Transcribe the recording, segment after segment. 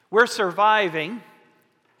We're surviving.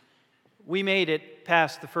 We made it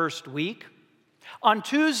past the first week. On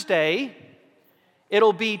Tuesday,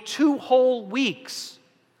 it'll be 2 whole weeks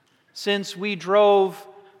since we drove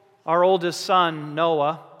our oldest son,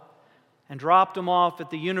 Noah, and dropped him off at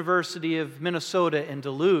the University of Minnesota in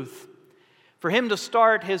Duluth for him to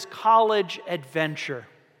start his college adventure.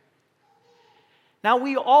 Now,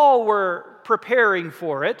 we all were preparing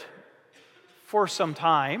for it for some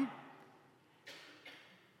time,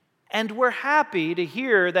 and we're happy to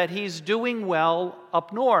hear that he's doing well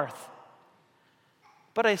up north.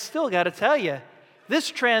 But I still got to tell you, this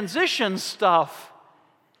transition stuff,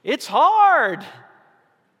 it's hard.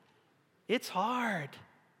 It's hard.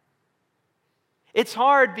 It's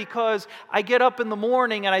hard because I get up in the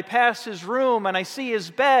morning and I pass his room and I see his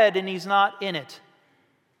bed and he's not in it.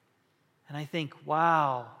 And I think,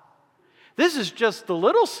 wow, this is just the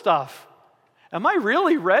little stuff. Am I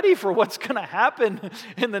really ready for what's going to happen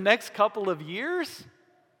in the next couple of years?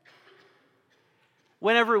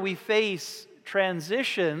 Whenever we face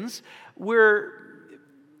transitions, we're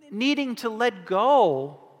needing to let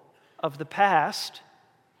go of the past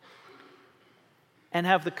and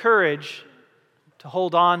have the courage to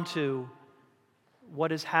hold on to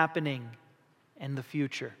what is happening in the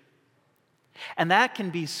future. And that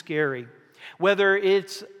can be scary. Whether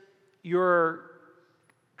it's you're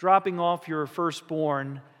dropping off your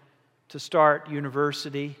firstborn to start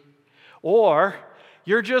university, or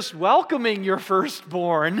you're just welcoming your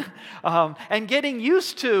firstborn and getting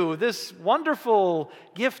used to this wonderful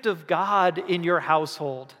gift of God in your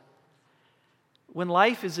household. When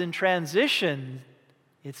life is in transition,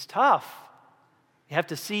 it's tough. You have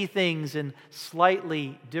to see things in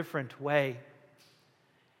slightly different way.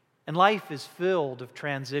 And life is filled of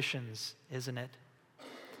transitions, isn't it?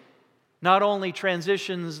 Not only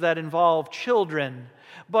transitions that involve children,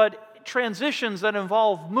 but transitions that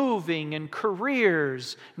involve moving and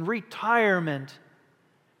careers and retirement.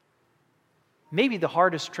 Maybe the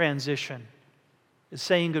hardest transition is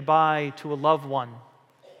saying goodbye to a loved one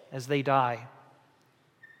as they die.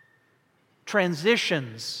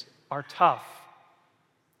 Transitions are tough.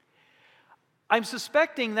 I'm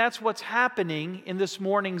suspecting that's what's happening in this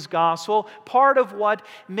morning's gospel. Part of what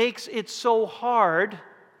makes it so hard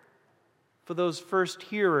for those first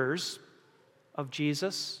hearers of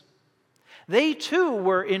Jesus. They too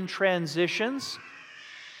were in transitions.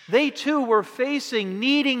 They too were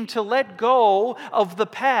needing to let go of the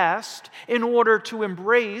past in order to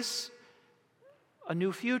embrace a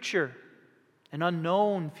new future, an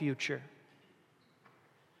unknown future.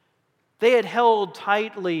 They had held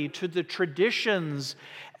tightly to the traditions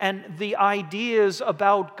and the ideas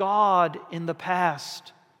about God in the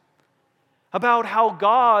past, about how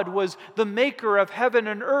God was the maker of heaven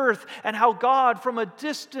and earth, and how God from a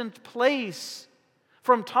distant place,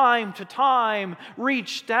 from time to time,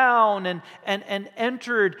 reached down and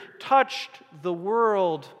entered, touched the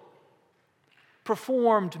world,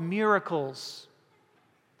 performed miracles.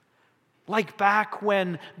 Like back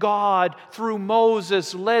when God, through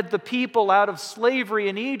Moses, led the people out of slavery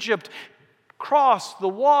in Egypt, crossed the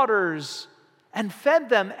waters, and fed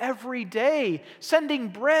them every day, sending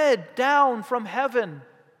bread down from heaven.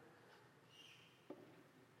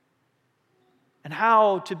 And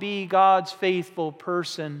how to be God's faithful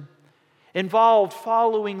person involved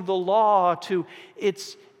following the law to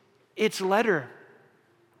its letter.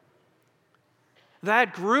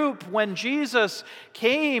 That group, when Jesus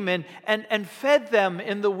came and fed them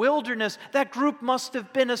in the wilderness, that group must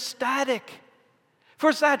have been ecstatic.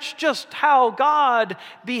 For that's just how God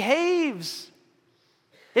behaves.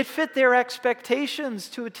 It fit their expectations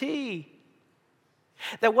to a T.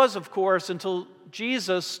 That was, of course, until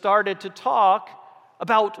Jesus started to talk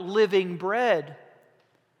about living bread,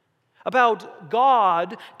 about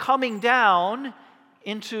God coming down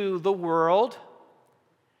into the world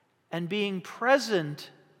and being present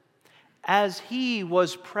as He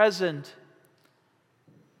was present.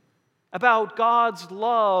 About God's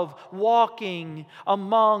love walking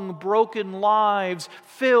among broken lives,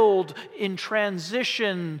 filled in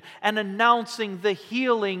transition and announcing the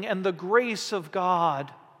healing and the grace of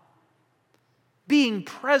God. Being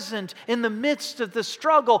present in the midst of the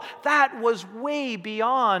struggle, that was way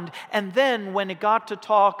beyond. And then when it got to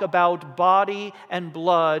talk about body and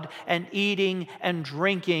blood and eating and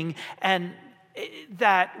drinking, and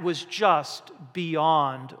that was just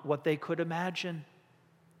beyond what they could imagine.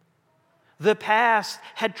 The past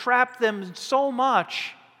had trapped them so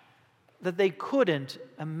much that they couldn't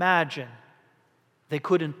imagine. They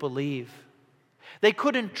couldn't believe. They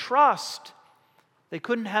couldn't trust. They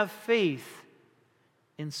couldn't have faith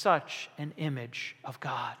in such an image of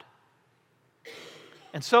God.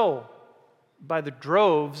 And so, by the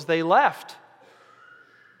droves, they left.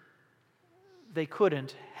 They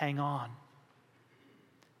couldn't hang on.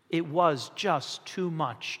 It was just too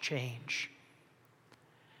much change.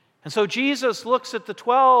 And so Jesus looks at the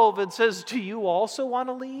 12 and says, do you also want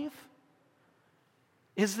to leave?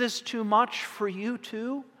 Is this too much for you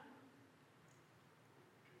too?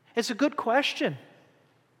 It's a good question.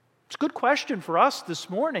 It's a good question for us this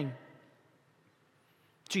morning.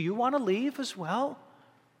 Do you want to leave as well?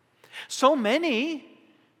 So many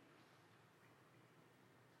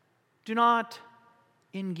do not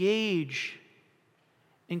engage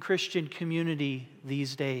in Christian community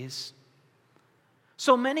these days.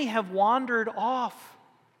 So many have wandered off.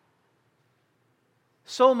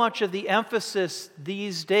 So much of the emphasis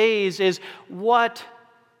these days is what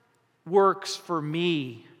works for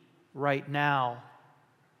me right now.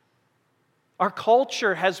 Our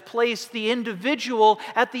culture has placed the individual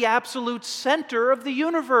at the absolute center of the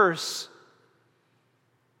universe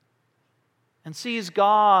and sees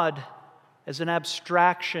God as an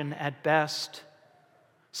abstraction at best,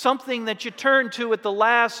 something that you turn to at the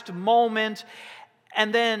last moment,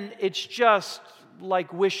 and then it's just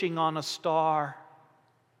like wishing on a star.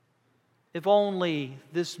 If only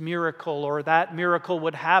this miracle or that miracle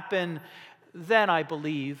would happen, then I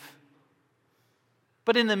believe.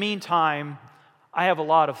 But in the meantime, I have a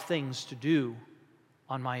lot of things to do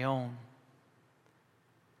on my own.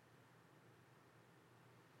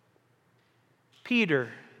 Peter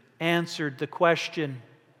answered the question,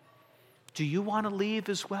 do you want to leave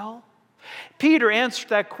as well? Peter answered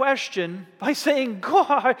that question by saying,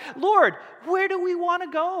 God, Lord, where do we want to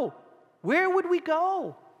go? Where would we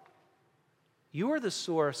go? You are the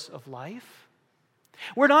source of life.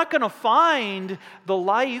 We're not going to find the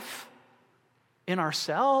life in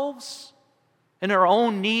ourselves, in our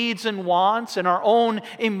own needs and wants, in our own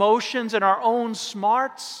emotions, in our own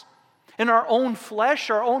smarts, in our own flesh,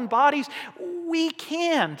 our own bodies. We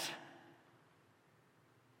can't.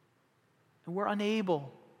 And we're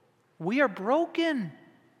unable. We are broken.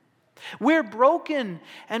 We're broken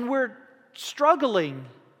and we're struggling,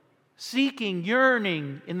 seeking,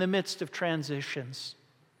 yearning in the midst of transitions.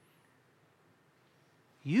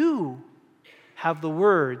 You have the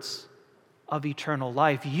words of eternal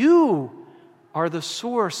life. You are the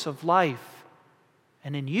source of life.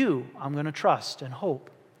 And in you, I'm going to trust and hope.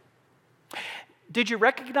 Did you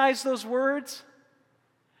recognize those words?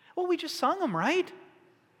 Well, we just sung them, right?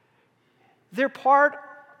 They're part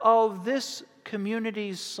of this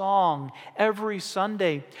community's song every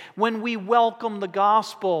Sunday when we welcome the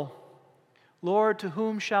gospel. Lord, to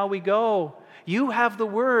whom shall we go? You have the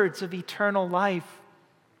words of eternal life.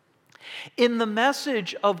 In the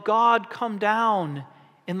message of God come down,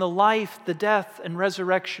 in the life, the death, and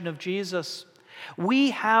resurrection of Jesus,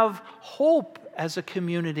 we have hope as a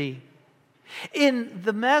community. In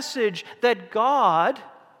the message that God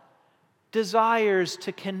desires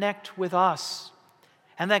to connect with us,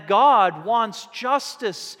 and that God wants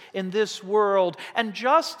justice in this world, and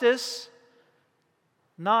justice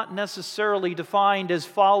not necessarily defined as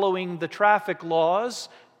following the traffic laws,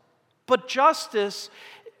 but justice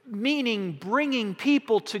meaning bringing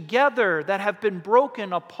people together that have been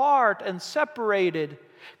broken apart and separated,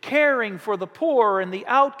 caring for the poor and the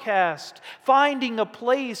outcast, finding a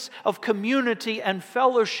place of community and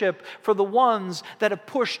fellowship for the ones that have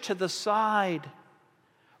pushed to the side.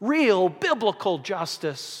 Real biblical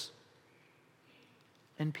justice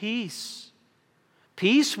and peace.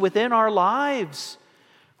 Peace within our lives,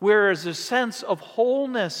 where there's a sense of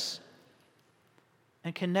wholeness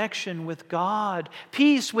and connection with God.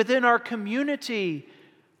 Peace within our community,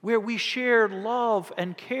 where we share love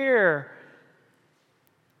and care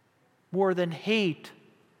more than hate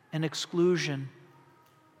and exclusion.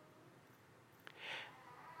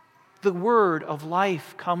 The word of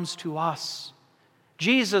life comes to us.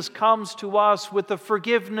 Jesus comes to us with the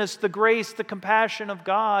forgiveness, the grace, the compassion of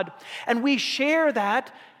God. And we share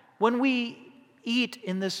that when we eat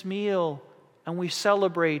in this meal and we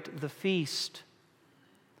celebrate the feast.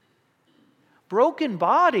 Broken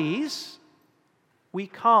bodies, we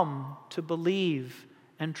come to believe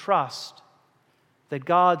and trust that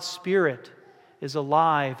God's Spirit is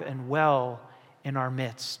alive and well in our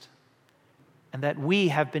midst, and that we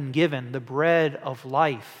have been given the bread of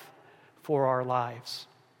life for our lives.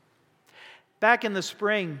 Back in the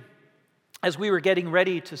spring, as we were getting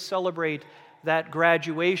ready to celebrate that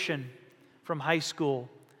graduation from high school,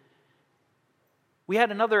 we had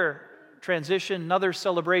another transition, another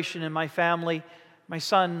celebration in my family. My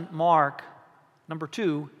son, Mark, number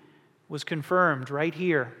 2, was confirmed right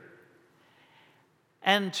here.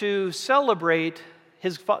 And to celebrate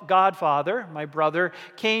his godfather, my brother,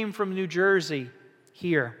 came from New Jersey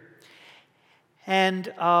here.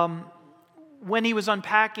 And when he was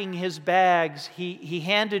unpacking his bags, he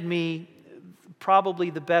handed me probably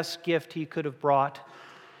the best gift he could have brought: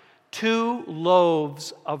 2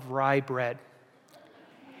 loaves of rye bread.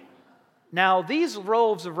 Now, these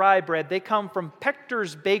loaves of rye bread, they come from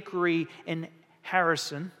Pechter's Bakery in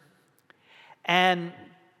Harrison, and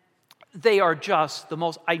they are just the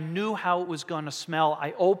most. I knew how it was going to smell.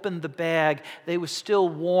 I opened the bag. They were still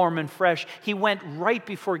warm and fresh. He went right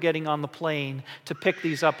before getting on the plane to pick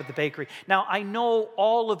these up at the bakery. Now, I know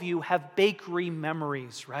all of you have bakery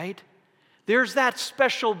memories, right? There's that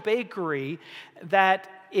special bakery that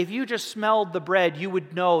if you just smelled the bread, you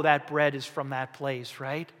would know that bread is from that place,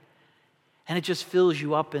 right? And it just fills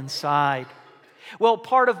you up inside. Well,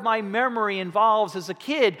 part of my memory involves, as a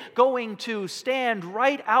kid, going to stand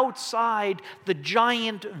right outside the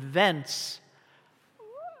giant vents,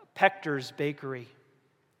 Pechter's Bakery,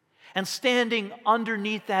 and standing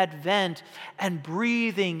underneath that vent and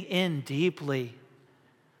breathing in deeply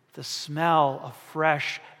the smell of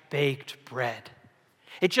fresh baked bread.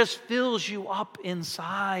 It just fills you up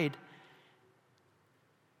inside.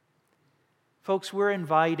 Folks, we're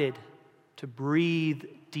invited to breathe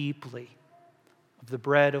deeply of the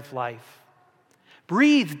bread of life.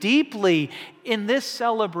 Breathe deeply in this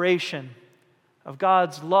celebration of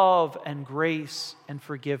God's love and grace and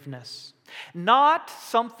forgiveness. Not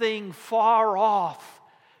something far off,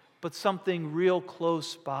 but something real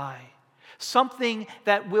close by. Something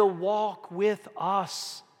that will walk with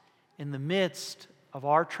us in the midst of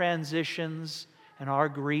our transitions and our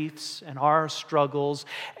griefs and our struggles,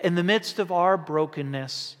 in the midst of our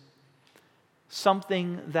brokenness.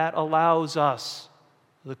 Something that allows us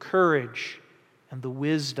the courage and the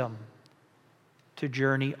wisdom to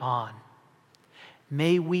journey on.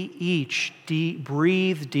 May we each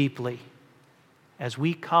breathe deeply as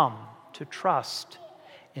we come to trust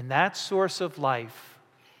in that source of life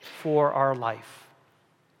for our life.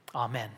 Amen.